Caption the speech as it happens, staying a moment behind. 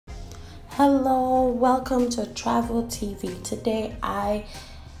Hello, welcome to Travel TV. Today I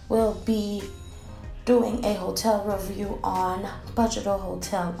will be doing a hotel review on Budgetel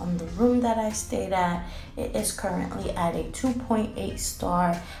Hotel on the room that I stayed at. It is currently at a 2.8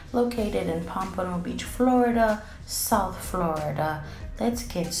 star located in Pompano Beach, Florida, South Florida. Let's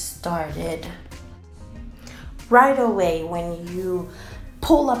get started. Right away when you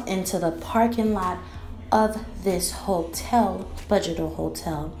pull up into the parking lot of this hotel, Budgetel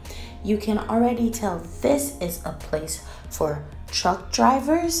Hotel, you can already tell this is a place for truck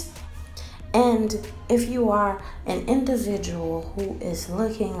drivers. And if you are an individual who is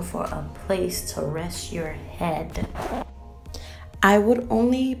looking for a place to rest your head, I would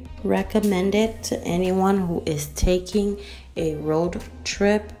only recommend it to anyone who is taking a road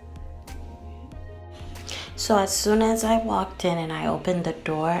trip. So as soon as I walked in and I opened the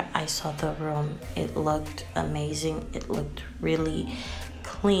door, I saw the room. It looked amazing. It looked really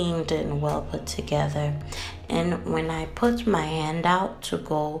cleaned and well put together. And when I put my hand out to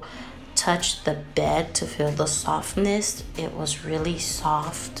go touch the bed to feel the softness, it was really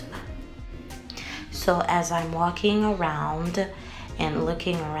soft. So as I'm walking around and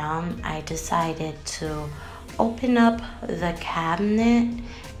looking around, I decided to open up the cabinet,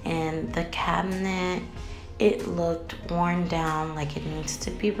 and the cabinet, it looked worn down, like it needs to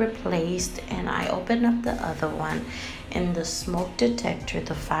be replaced. And I opened up the other one, and the smoke detector,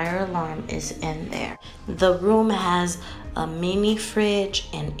 the fire alarm, is in there. The room has a mini fridge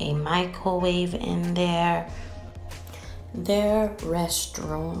and a microwave in there. Their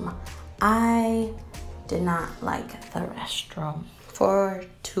restroom, I did not like the restroom for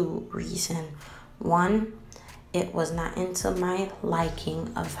two reasons. One, it was not into my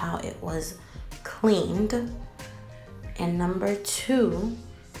liking of how it was cleaned. And number two,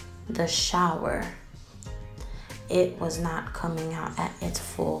 the shower, it was not coming out at its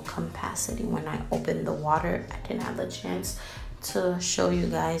full capacity. When I opened the water, I didn't have the chance to show you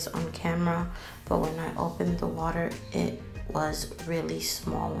guys on camera, but when I opened the water, it was really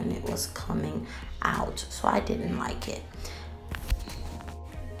small when it was coming out, so I didn't like it.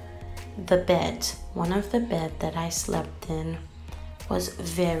 The bed, one of the bed that I slept in was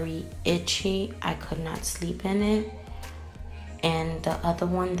very itchy. I could not sleep in it. And the other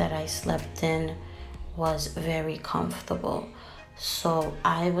one that I slept in was very comfortable. So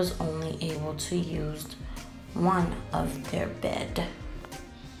I was only able to use one of their bed.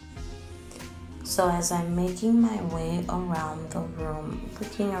 So as I'm making my way around the room,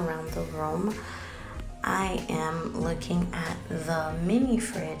 looking around the room, I am looking at the mini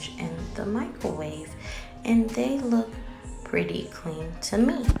fridge and the microwave, and they look pretty clean to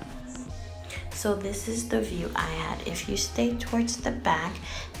me. So this is the view I had. If you stay towards the back,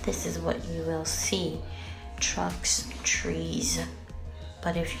 this is what you will see: trucks, trees.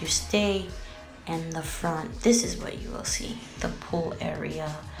 But if you stay in the front, this is what you will see: the pool area,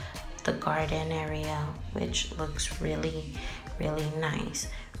 the garden area, which looks really, really nice.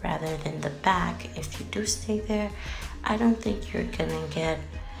 Rather than the back, if you do stay there, I don't think you're gonna get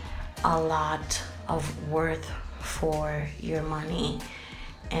a lot of worth for your money.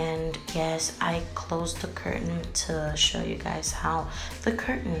 And yes, I closed the curtain to show you guys how the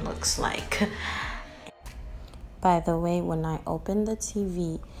curtain looks like. By the way, when I opened the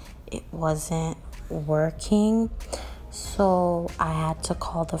TV, it wasn't working, so I had to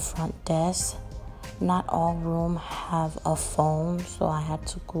call the front desk. Not all rooms have a phone, so I had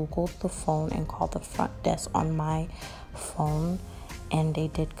to Google the phone and call the front desk on my phone, and they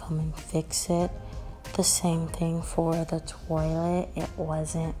did come and fix it. The same thing for the toilet. It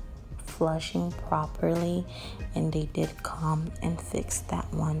wasn't flushing properly, and they did come and fix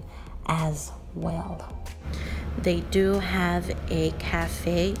that one as well. They do have a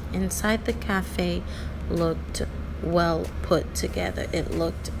cafe. Inside the cafe looked well put together. It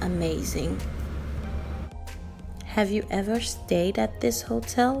looked amazing. Have you ever stayed at this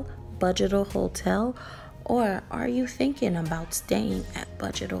hotel, Budgetel Hotel? Or are you thinking about staying at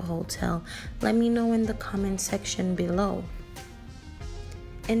Budgetel Hotel? Let me know in the comment section below.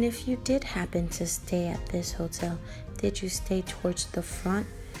 And if you did happen to stay at this hotel, did you stay towards the front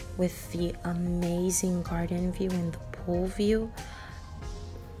with the amazing garden view and the pool view?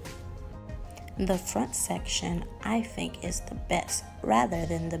 The front section, I think, is the best, rather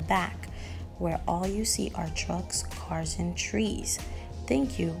than the back, where all you see are trucks, cars, and trees.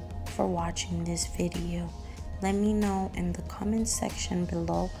 Thank you for watching this video. Let me know in the comment section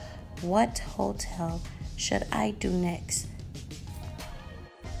below, what hotel should I do next?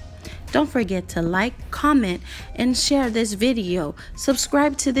 Don't forget to like, comment, and share this video.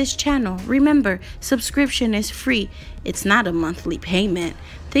 Subscribe to this channel. Remember, subscription is free. It's not a monthly payment.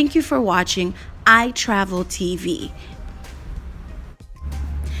 Thank you for watching iTravel TV.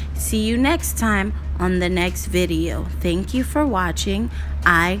 See you next time on the next video. Thank you for watching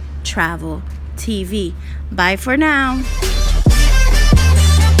iTravel TV. Bye for now.